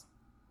 miles.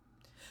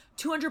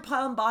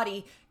 200-pound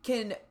body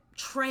can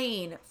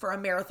train for a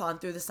marathon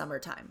through the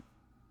summertime.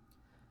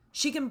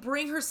 She can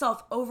bring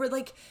herself over.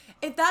 Like,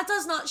 if that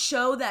does not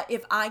show that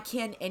if I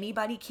can,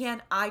 anybody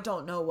can, I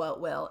don't know what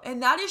will.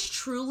 And that is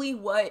truly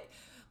what,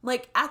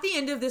 like, at the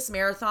end of this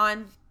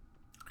marathon,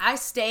 I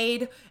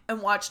stayed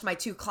and watched my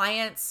 2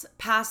 clients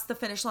pass the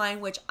finish line,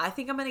 which I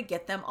think I'm going to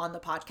get them on the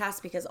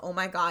podcast because, oh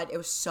my God, it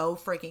was so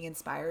freaking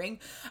inspiring.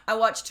 I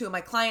watched 2 of my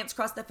clients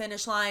cross the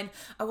finish line.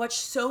 I watched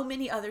so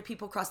many other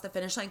people cross the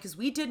finish line because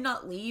we did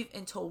not leave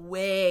until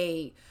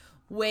way,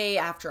 way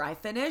after I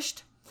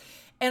finished.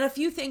 And a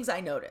few things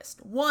I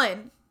noticed.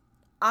 One,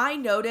 I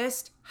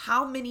noticed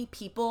how many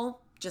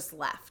people just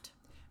left.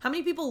 How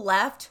many people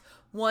left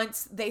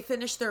once they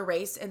finished their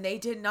race and they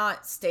did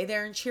not stay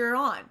there and cheer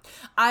on.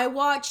 I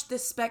watched the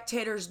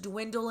spectators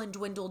dwindle and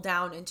dwindle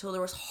down until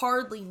there was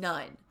hardly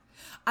none.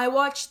 I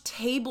watched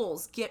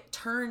tables get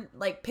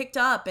picked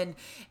up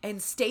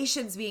and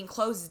stations being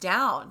closed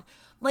down.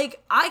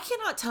 Like, I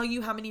cannot tell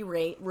you how many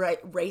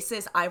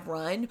races I've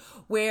run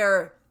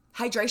where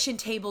hydration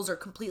tables are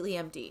completely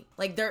empty.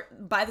 Like,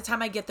 by the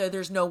time I get there,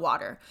 there's no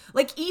water.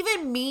 Like,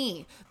 even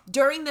me,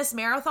 during this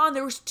marathon,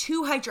 there was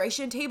 2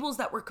 hydration tables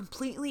that were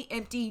completely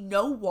empty,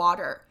 no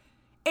water.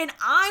 And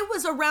I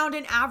was around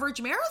an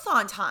average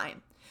marathon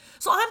time.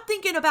 So I'm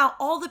thinking about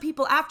all the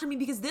people after me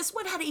because this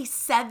one had a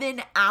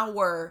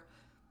 7-hour,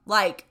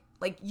 like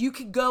you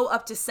could go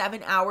up to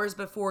 7 hours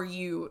before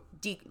you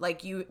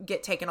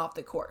get taken off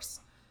the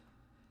course.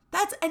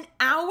 That's an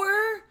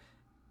hour,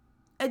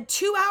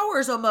 2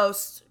 hours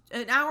almost,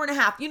 an hour and a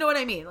half. You know what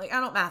I mean? Like, I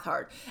don't math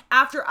hard.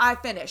 After I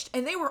finished,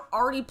 and they were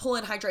already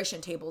pulling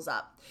hydration tables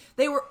up.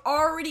 They were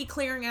already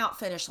clearing out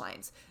finish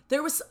lines.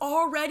 There was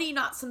already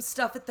not some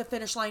stuff at the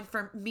finish line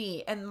for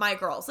me and my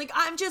girls. Like,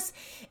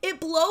 it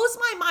blows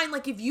my mind.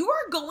 Like, if you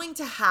are going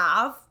to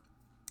have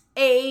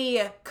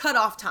a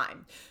cutoff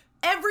time,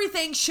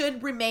 everything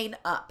should remain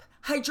up.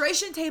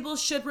 Hydration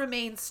tables should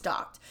remain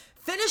stocked.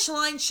 Finish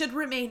line should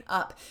remain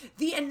up.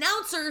 The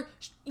announcer,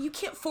 you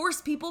can't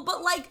force people,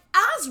 but like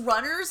as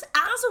runners,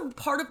 as a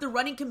part of the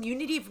running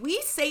community, if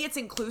we say it's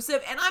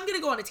inclusive, and I'm going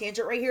to go on a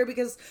tangent right here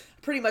because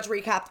I pretty much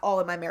recapped all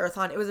of my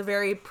marathon. It was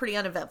a pretty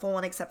uneventful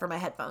one except for my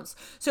headphones.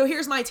 So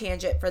here's my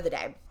tangent for the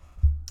day.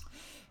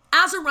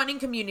 As a running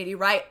community,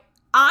 right?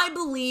 I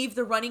believe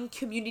the running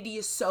community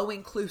is so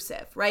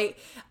inclusive, right?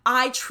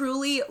 I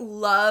truly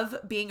love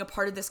being a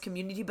part of this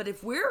community, but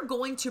if we're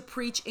going to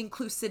preach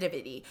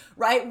inclusivity,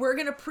 right? We're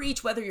going to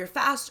preach whether you're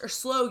fast or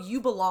slow,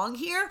 you belong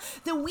here,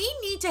 then we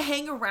need to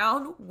hang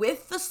around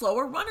with the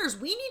slower runners.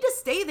 We need to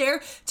stay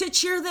there to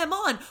cheer them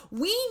on.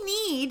 We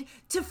need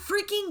to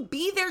freaking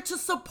be there to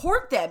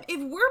support them.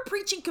 If we're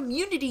preaching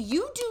community,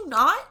 you do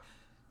not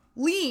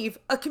leave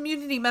a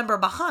community member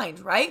behind,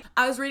 right?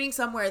 I was reading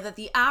somewhere that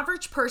the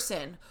average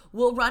person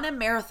will run a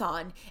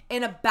marathon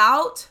in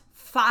about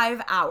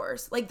 5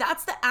 hours. Like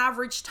that's the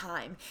average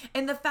time.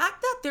 And the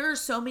fact that there are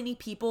so many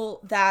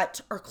people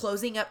that are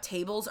closing up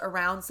tables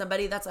around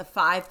somebody that's a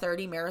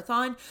 5:30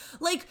 marathon,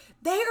 like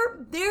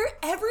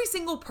every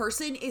single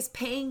person is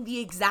paying the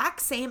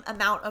exact same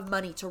amount of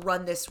money to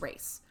run this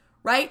race,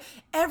 right?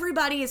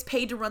 Everybody is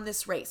paid to run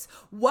this race.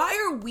 Why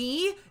are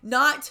we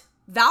not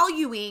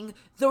valuing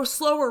those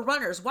slower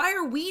runners? Why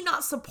are we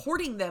not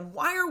supporting them?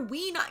 Why are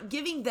we not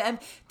giving them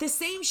the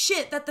same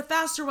shit that the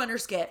faster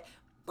runners get?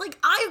 Like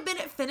I've been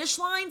at finish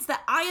lines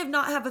that I have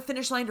not have a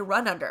finish line to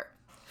run under.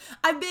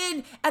 I've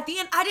been at the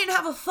end, I didn't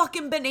have a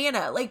fucking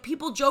banana. Like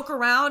people joke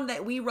around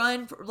that we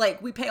run,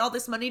 like we pay all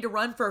this money to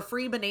run for a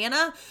free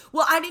banana.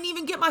 Well, I didn't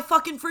even get my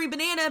fucking free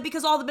banana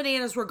because all the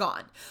bananas were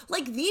gone.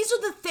 Like these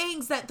are the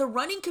things that the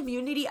running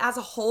community as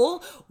a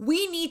whole,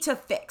 we need to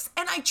fix.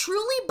 And I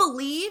truly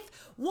believe,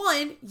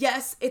 one,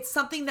 yes, it's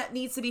something that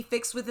needs to be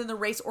fixed within the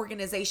race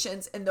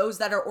organizations and those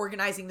that are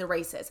organizing the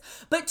races.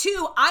 But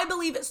two, I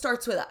believe it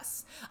starts with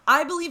us.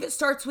 I believe it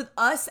starts with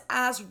us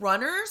as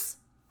runners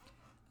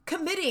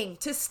committing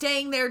to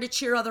staying there to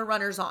cheer other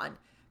runners on.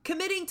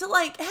 Committing to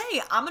like,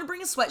 hey, I'm going to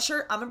bring a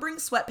sweatshirt. I'm going to bring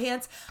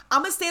sweatpants.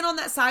 I'm going to stand on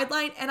that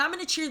sideline and I'm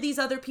going to cheer these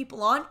other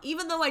people on,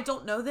 even though I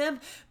don't know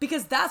them,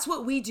 because that's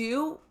what we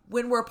do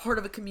when we're a part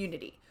of a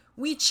community.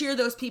 We cheer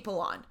those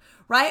people on,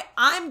 right?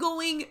 I'm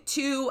going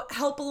to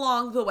help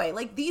along the way.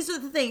 Like these are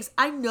the things.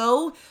 I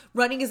know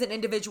running is an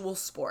individual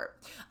sport.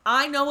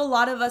 I know a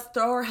lot of us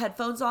throw our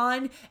headphones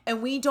on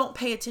and we don't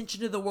pay attention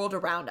to the world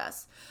around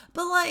us.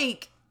 But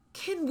like,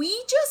 can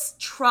we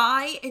just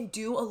try and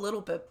do a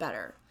little bit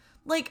better?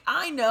 Like,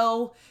 I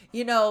know,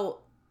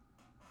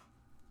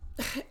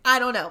 I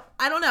don't know.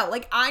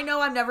 Like, I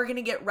know I'm never going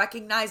to get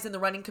recognized in the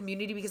running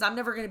community because I'm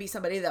never going to be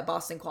somebody that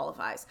Boston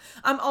qualifies.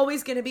 I'm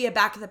always going to be a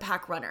back of the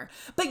pack runner.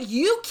 But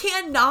you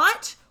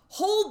cannot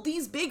hold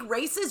these big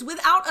races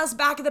without us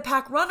back of the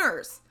pack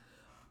runners.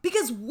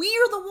 Because we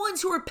are the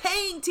ones who are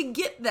paying to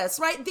get this,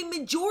 right? The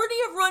majority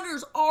of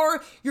runners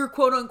are your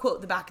quote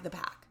unquote the back of the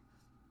pack.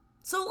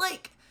 So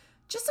like,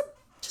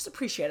 just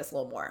appreciate us a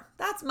little more.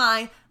 That's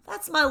my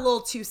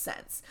little 2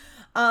 cents.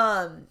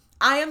 I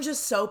am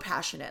just so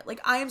passionate. Like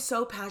I am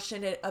so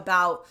passionate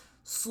about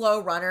slow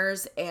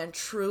runners and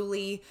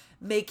truly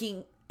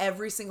making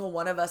every single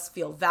one of us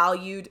feel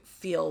valued,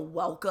 feel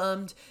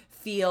welcomed,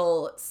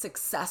 feel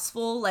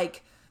successful.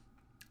 Like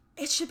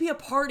it should be a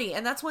party.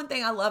 And that's one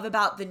thing I love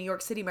about the New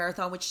York City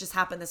Marathon, which just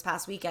happened this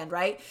past weekend,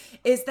 right?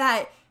 Is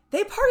that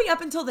they party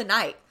up until the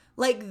night.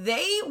 Like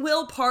they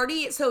will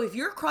party. So if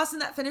you're crossing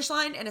that finish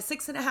line in a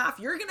 6.5,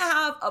 you're going to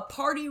have a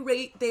party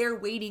right there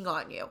waiting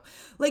on you.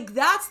 Like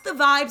that's the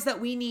vibes that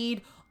we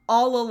need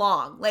all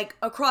along, like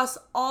across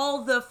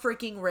all the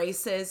freaking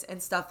races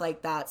and stuff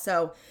like that.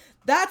 So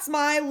that's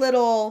my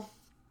little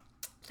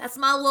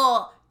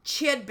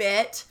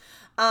tidbit.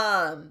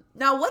 Now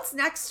what's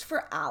next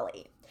for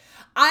Allie?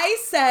 I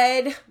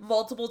said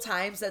multiple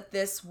times that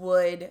this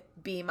would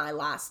be my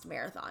last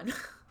marathon.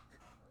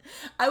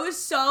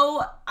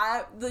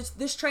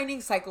 This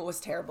training cycle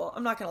was terrible.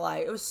 I'm not going to lie.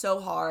 It was so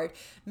hard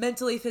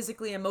mentally,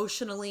 physically,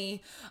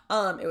 emotionally.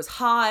 It was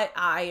hot.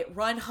 I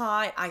run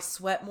hot. I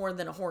sweat more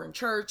than a whore in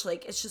church.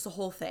 Like it's just a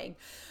whole thing.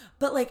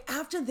 But like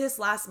after this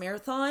last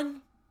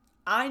marathon,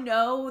 I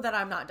know that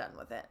I'm not done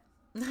with it.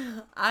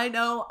 I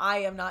know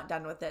I am not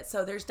done with it.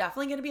 So there's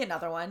definitely going to be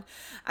another one.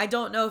 I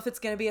don't know if it's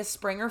going to be a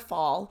spring or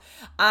fall.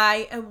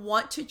 I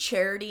want to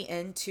charity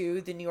into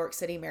the New York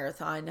City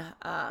Marathon.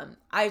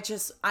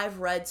 I've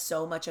read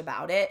so much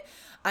about it.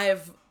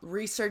 I've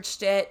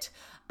researched it.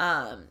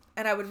 And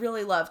I would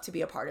really love to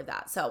be a part of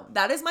that. So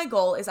that is my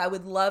goal, is I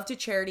would love to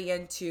charity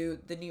into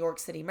the New York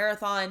City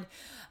Marathon.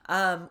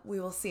 We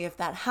will see if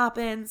that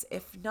happens.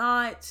 If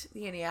not,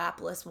 the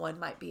Indianapolis one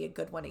might be a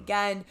good one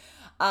again.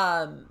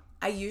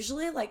 I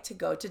usually like to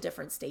go to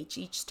different states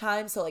each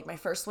time. So like my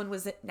first one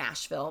was at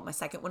Nashville. My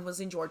second one was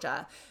in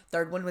Georgia.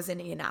 Third one was in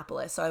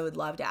Indianapolis. So I would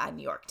love to add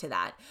New York to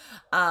that.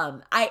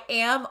 I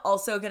am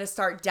also going to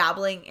start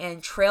dabbling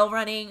in trail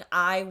running.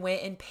 I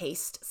went and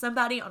paced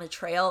somebody on a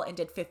trail and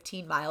did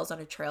 15 miles on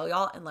a trail,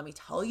 y'all. And let me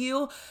tell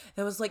you,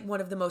 that was like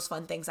one of the most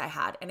fun things I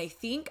had. And I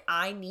think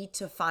I need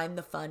to find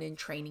the fun in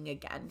training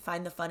again,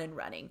 find the fun in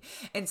running.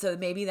 And so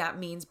maybe that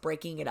means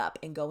breaking it up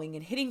and going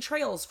and hitting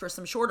trails for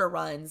some shorter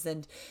runs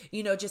and,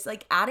 you know, just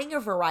like adding a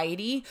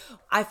variety.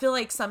 I feel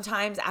like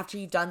sometimes after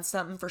you've done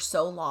something for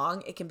so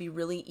long, it can be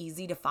really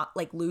easy to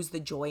like lose the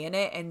joy in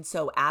it. And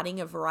so adding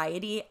a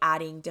variety,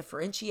 adding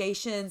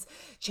differentiations,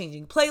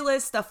 changing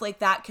playlists, stuff like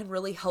that can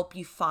really help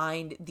you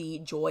find the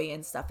joy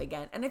and stuff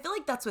again. And I feel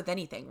like that's with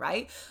anything,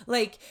 right?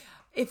 Like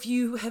if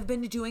you have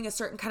been doing a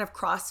certain kind of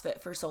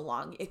CrossFit for so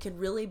long, it can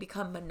really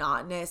become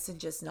monotonous and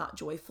just not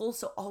joyful.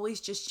 So always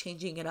just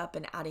changing it up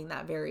and adding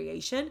that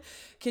variation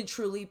can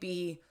truly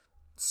be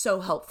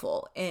so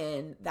helpful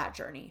in that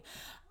journey.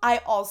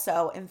 I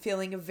also am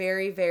feeling a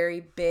very, very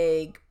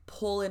big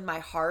pull in my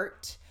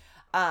heart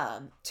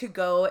to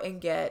go and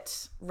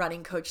get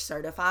running coach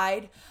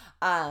certified.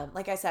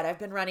 Like I said, I've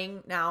been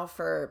running now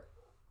for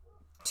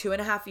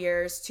 2.5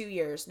 years, 2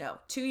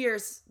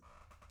 years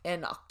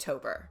in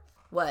October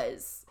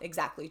was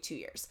exactly 2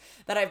 years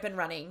that I've been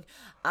running.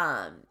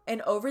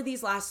 And over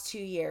these last 2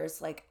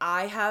 years, like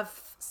I have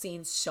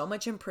seen so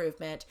much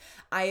improvement.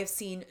 I have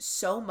seen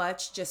so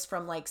much just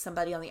from like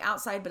somebody on the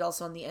outside, but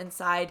also on the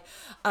inside.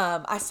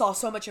 I saw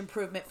so much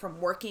improvement from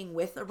working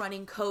with a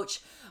running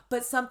coach.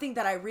 But something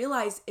that I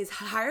realized is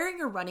hiring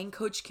a running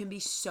coach can be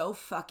so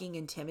fucking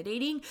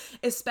intimidating,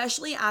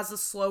 especially as a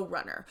slow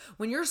runner.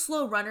 When you're a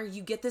slow runner,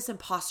 you get this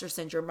imposter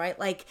syndrome, right?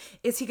 Like,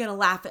 is he going to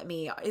laugh at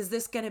me? Is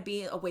this going to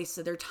be a waste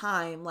of their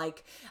time?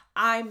 Like,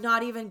 I'm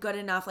not even good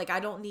enough. Like, I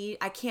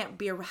can't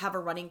have a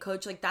running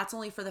coach. Like, that's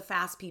only for the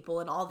fast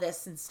people and all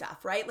this and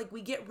stuff, right? Like,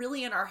 we get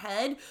really in our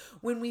head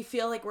when we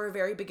feel like we're a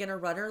very beginner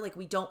runner. Like,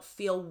 we don't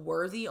feel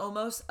worthy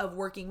almost of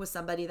working with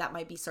somebody that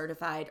might be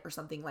certified or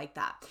something like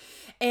that.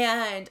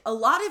 And a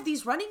lot of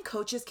these running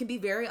coaches can be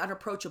very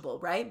unapproachable,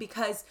 right?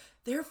 Because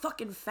they're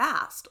fucking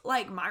fast.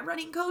 Like, my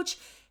running coach,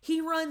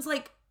 he runs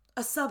like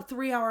a sub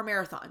 3-hour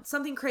marathon,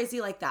 something crazy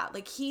like that.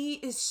 Like, he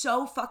is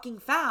so fucking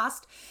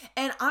fast.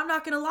 And I'm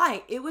not going to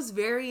lie, it was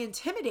very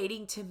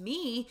intimidating to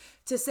me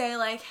to say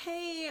like,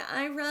 hey,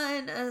 I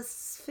run a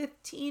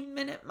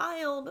 15-minute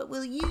mile, but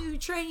will you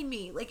train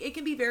me? Like, it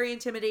can be very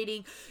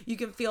intimidating. You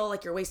can feel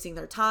like you're wasting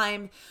their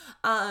time.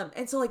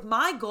 And so like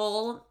my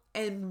goal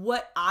and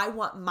what I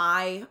want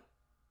my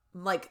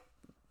like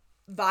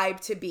vibe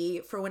to be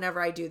for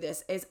whenever I do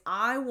this is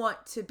I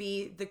want to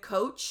be the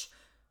coach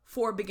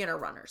for beginner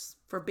runners,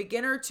 for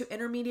beginner to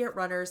intermediate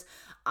runners.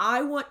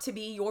 I want to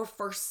be your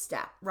first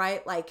step,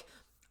 right? Like,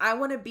 I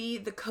want to be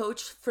the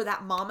coach for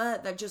that mama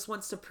that just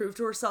wants to prove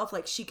to herself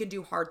like she can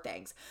do hard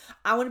things.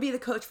 I want to be the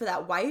coach for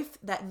that wife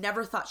that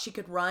never thought she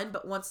could run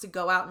but wants to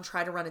go out and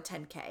try to run a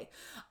 10K.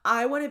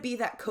 I want to be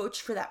that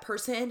coach for that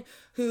person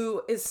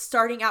who is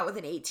starting out with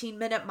an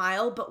 18-minute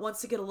mile but wants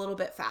to get a little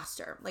bit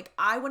faster. Like,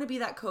 I want to be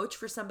that coach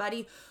for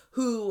somebody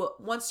who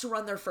wants to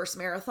run their first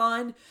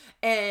marathon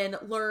and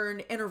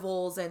learn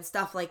intervals and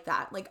stuff like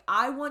that. Like,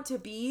 I want to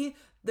be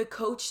the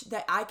coach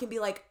that I can be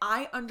like,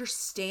 I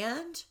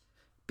understand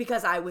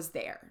because I was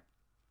there.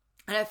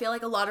 And I feel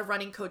like a lot of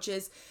running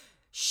coaches,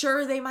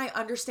 sure, they might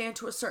understand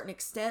to a certain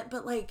extent,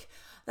 but like,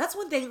 that's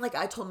one thing, like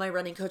I told my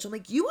running coach, I'm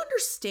like, you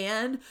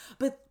understand,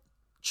 but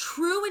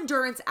true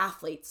endurance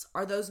athletes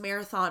are those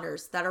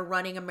marathoners that are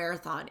running a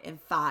marathon in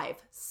 5,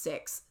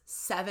 6,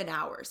 7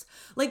 hours.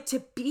 Like,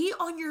 to be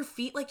on your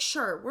feet, like,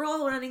 sure, we're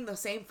all running the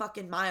same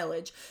fucking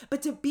mileage,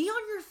 but to be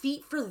on your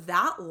feet for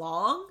that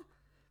long,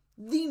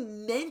 the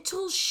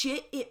mental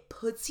shit it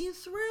puts you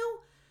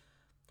through,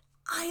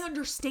 I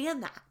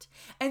understand that.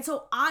 And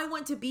so I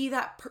want to be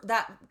that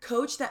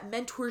coach that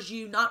mentors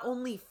you not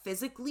only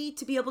physically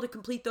to be able to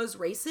complete those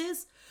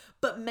races,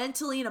 but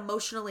mentally and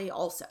emotionally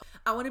also.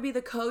 I want to be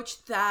the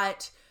coach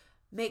that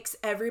makes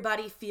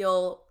everybody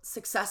feel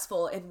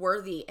successful and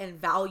worthy and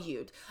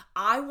valued.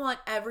 I want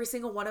every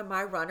single one of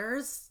my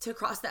runners to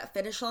cross that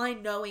finish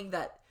line knowing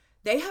that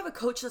they have a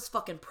coach that's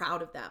fucking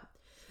proud of them,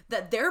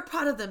 that they're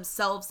proud of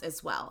themselves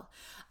as well.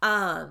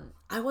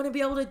 I want to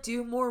be able to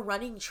do more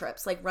running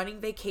trips, like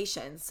running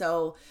vacations.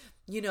 So,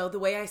 you know, the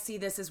way I see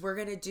this is we're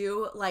going to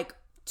do like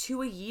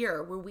 2 a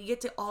year where we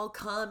get to all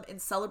come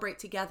and celebrate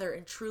together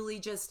and truly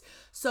just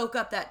soak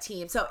up that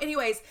team. So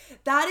anyways,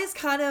 that is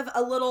kind of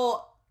a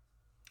little,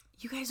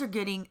 you guys are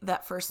getting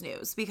that first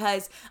news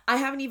because I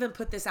haven't even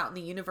put this out in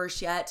the universe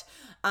yet.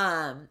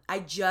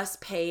 I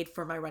just paid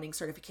for my running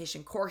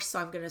certification course, so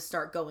I'm going to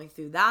start going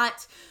through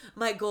that.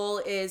 My goal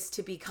is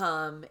to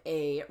become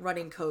a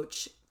running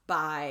coach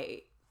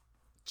by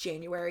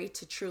January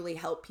to truly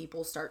help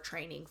people start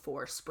training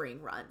for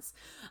spring runs.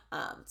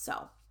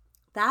 So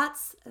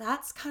that's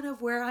kind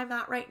of where I'm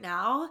at right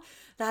now.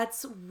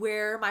 That's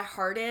where my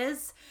heart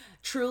is.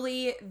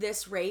 Truly,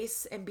 this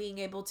race and being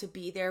able to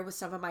be there with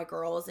some of my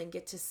girls and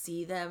get to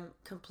see them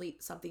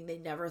complete something they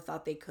never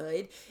thought they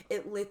could,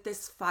 it lit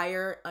this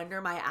fire under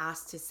my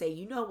ass to say,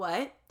 you know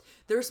what?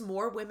 There's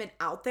more women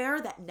out there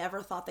that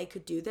never thought they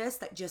could do this,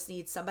 that just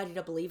need somebody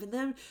to believe in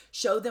them,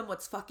 show them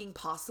what's fucking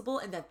possible,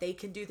 and that they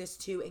can do this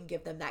too, and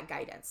give them that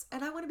guidance.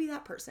 And I want to be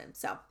that person.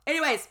 So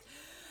anyways,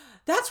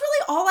 that's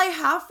really all I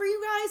have for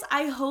you guys.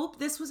 I hope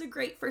this was a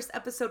great first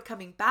episode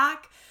coming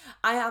back.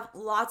 I have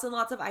lots and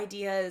lots of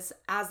ideas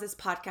as this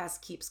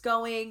podcast keeps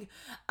going.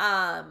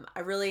 I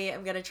really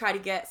am going to try to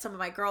get some of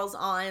my girls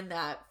on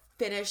that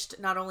finished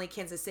not only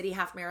Kansas City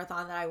half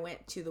marathon that I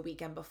went to the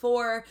weekend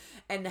before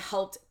and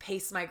helped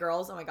pace my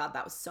girls. Oh my God,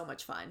 that was so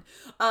much fun.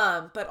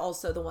 But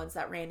also the ones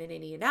that ran in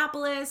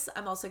Indianapolis.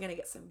 I'm also going to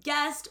get some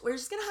guests. We're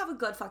just going to have a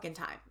good fucking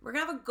time. We're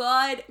going to have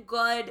a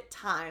good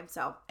time.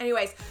 So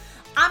anyways,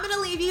 I'm going to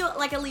leave you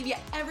like I leave you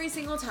every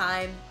single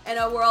time, in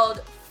a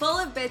world full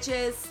of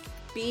bitches.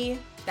 Be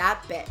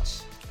that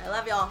bitch. I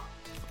love y'all.